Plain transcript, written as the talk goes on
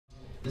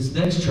This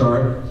next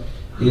chart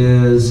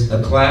is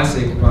a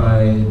classic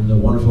by the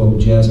wonderful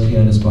jazz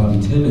pianist Bobby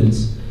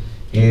Timmons,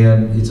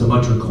 and it's a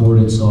much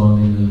recorded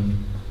song in the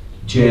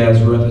jazz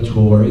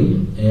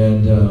repertory,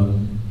 and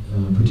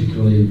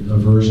particularly a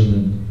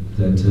version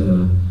that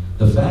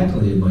the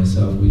faculty and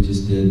myself, we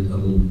just did a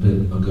little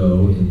bit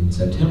ago in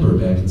September,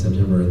 back in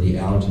September at the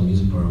Allerton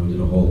Music Bar. We did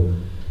a whole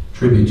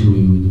tribute to the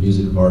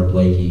music of Art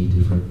Blakey,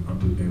 different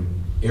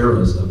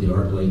eras of the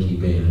Art Blakey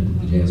band,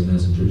 the Jazz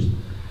Messengers.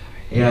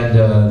 And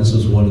this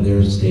was one of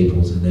their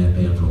staples in that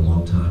band for a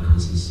long time.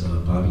 This is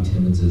Bobby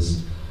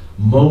Timmons'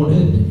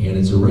 Moanin', and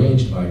it's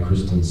arranged by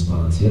Kristen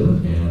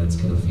Sponsia, and it's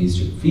going to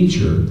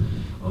feature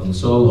on the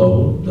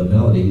solo, the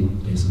melody,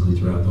 basically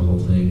throughout the whole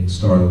thing,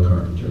 Starla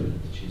Carpenter.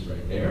 She's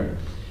right there.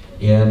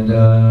 And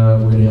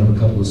we're going to have a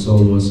couple of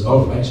soloists.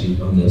 Oh, actually,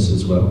 on this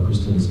as well,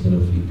 Kristen is going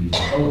to be,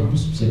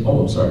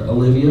 I'm sorry,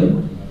 Olivia,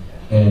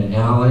 and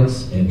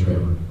Alex, and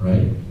Trevor,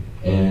 right?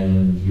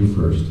 And you're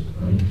first,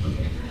 right?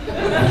 Okay. I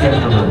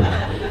can't remember.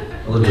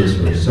 Olivia's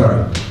first,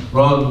 sorry.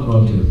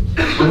 Wrong too.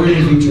 But we're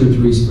going to feature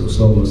three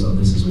solos on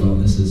this as well.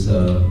 This is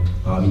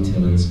Bobby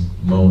Timmons'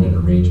 Moanin',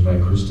 arranged by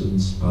Kristen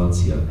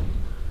Sponsia.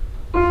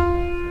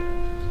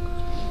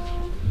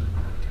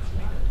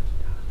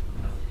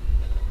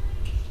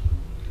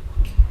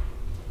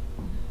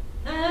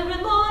 Every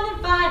morning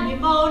find me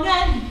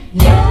moaning.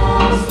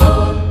 Yes,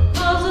 Lord.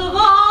 Cause of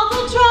all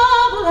the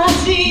trouble I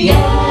see.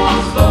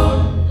 Yes, Lord.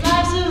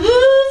 Life's a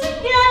losing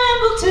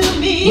gamble to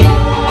me.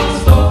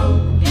 Yes,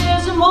 Lord.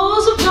 There's a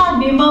morsel find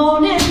me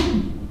moaning.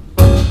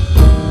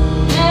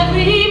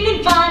 Every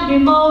evening find me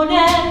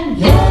moaning.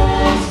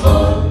 Yes,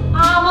 Lord.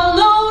 I'm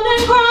alone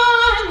and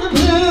crying the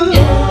blues.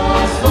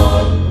 Yes,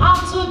 Lord.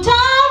 I'm so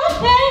tired of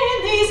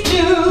paying these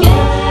dues.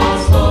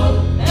 Yes, Lord.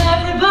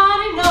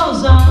 Everybody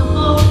knows I'm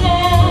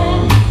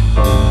moaning.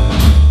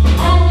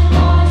 And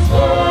my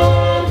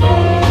spirit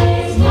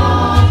is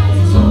not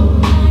so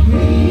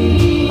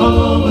green.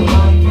 Alone with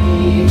my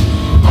grief.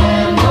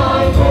 And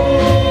I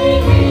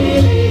pray,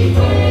 really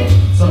pray,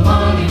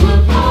 somebody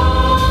will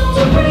come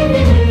to bring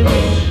me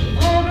relief.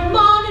 Every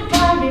morning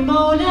find me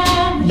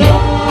moaning.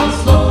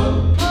 Yes, Lord.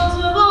 Cause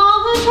of all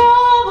the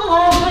trouble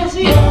I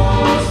see.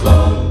 Yes,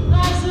 Lord.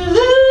 Life's a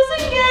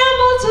losing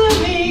gamble to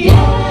me.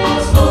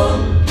 Yes, Lord.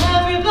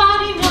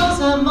 Everybody knows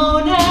I'm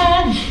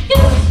moaning.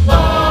 Yes,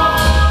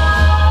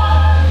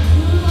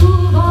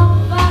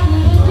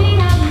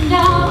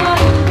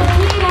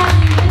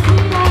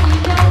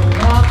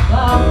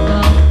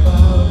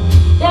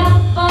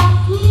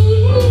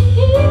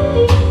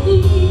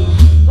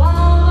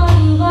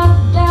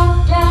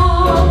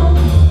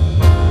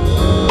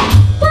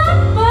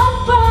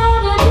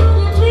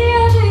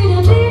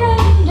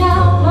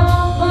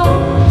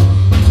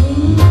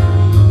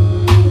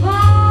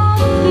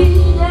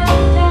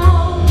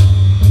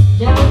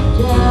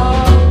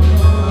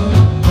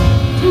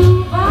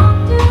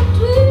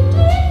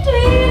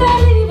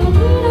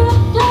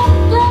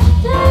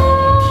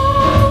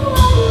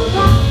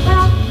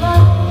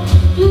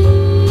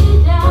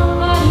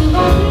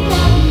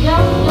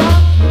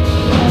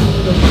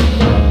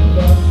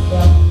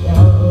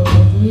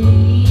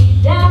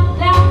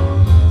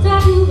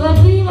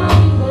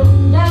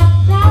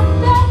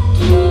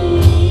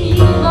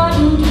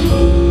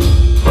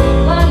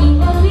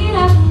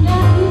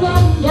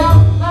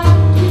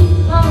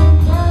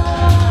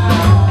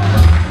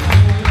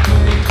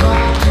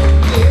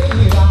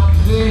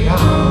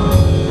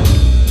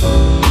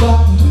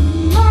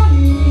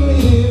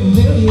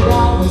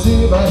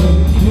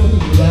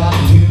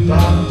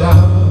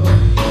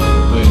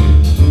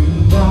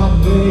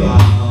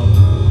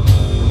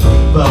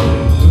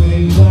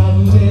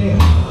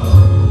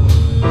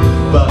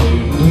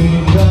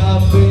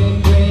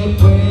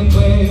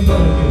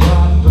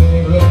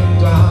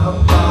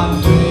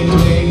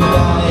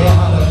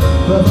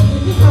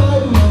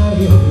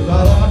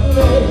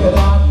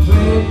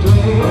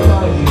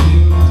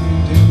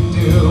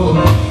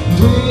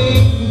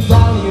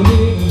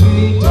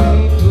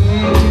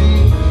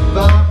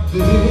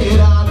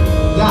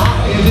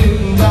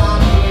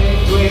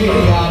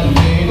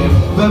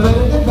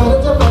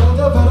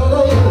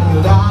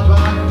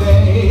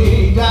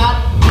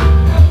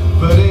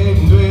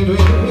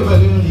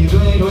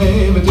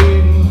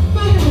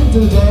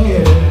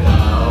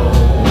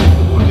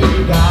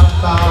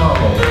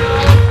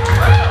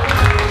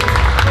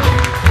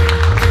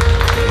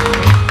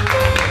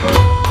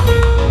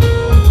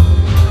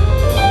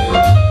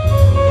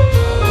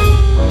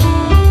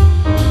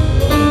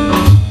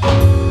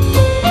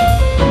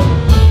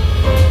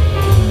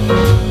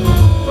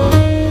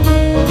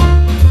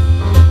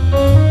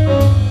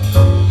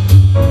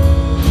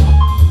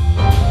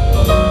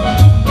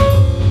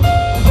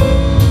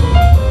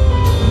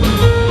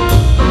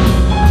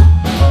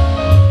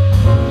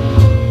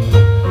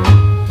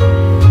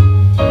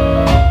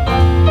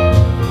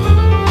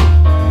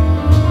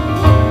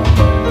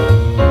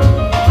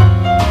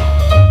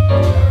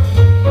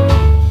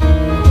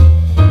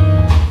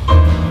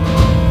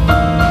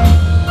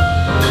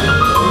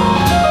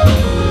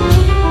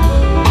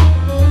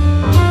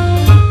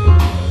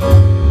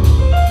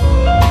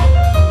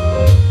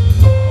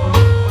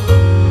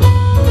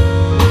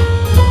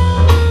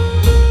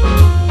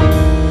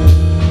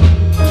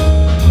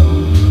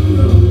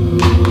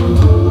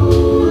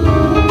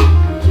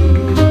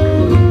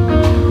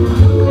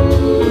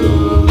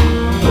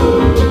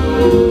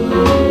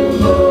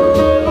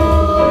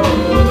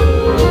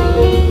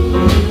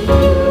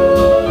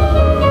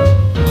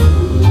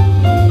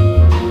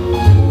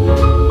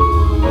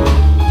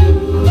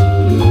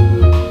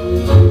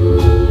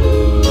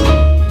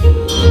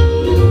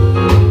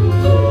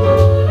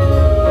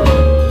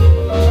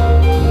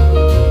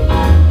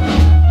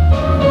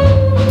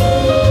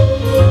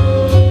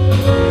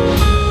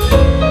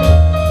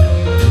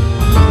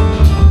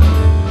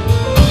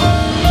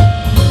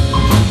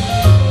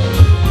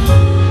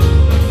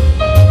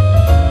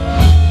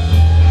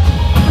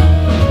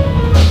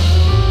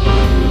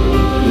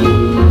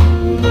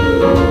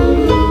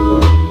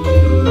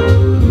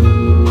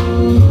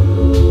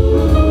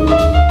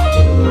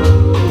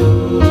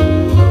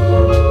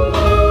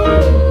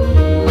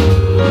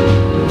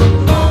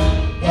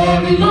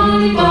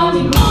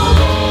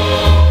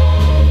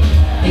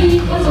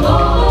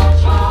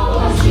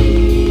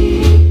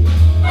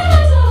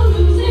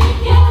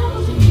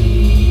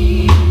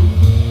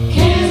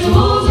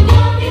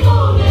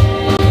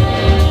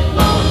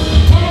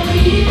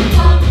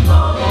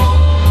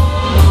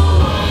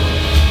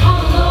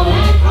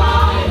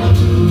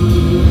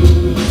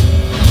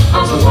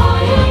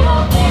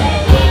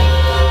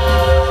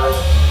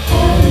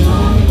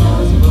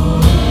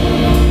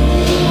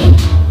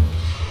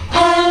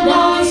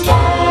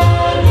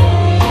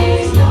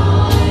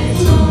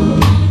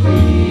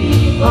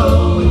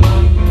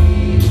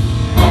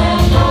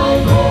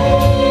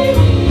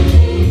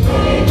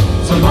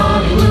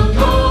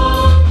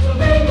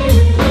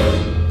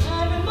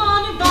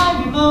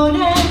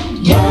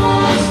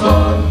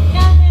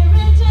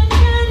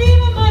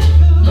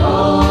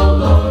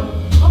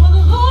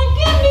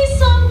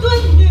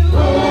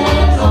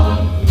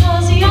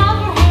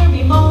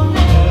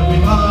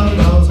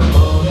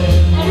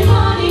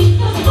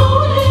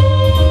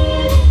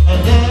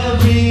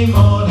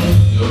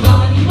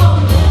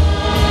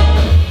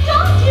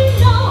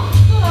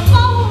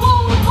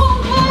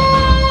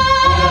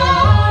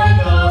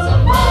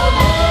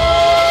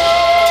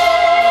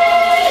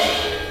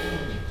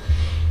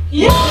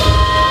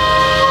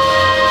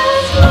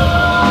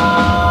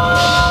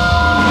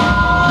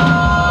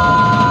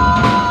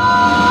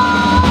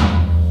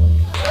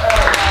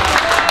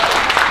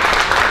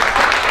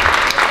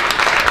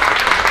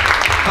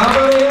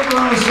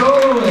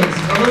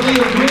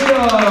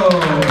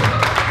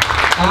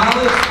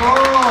 Alex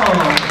Falls.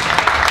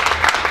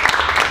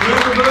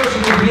 Trevor Bush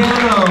at the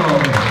piano.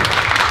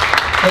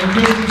 And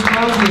Kristen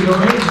Sponsors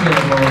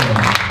arrangement.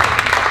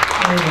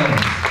 Moanin.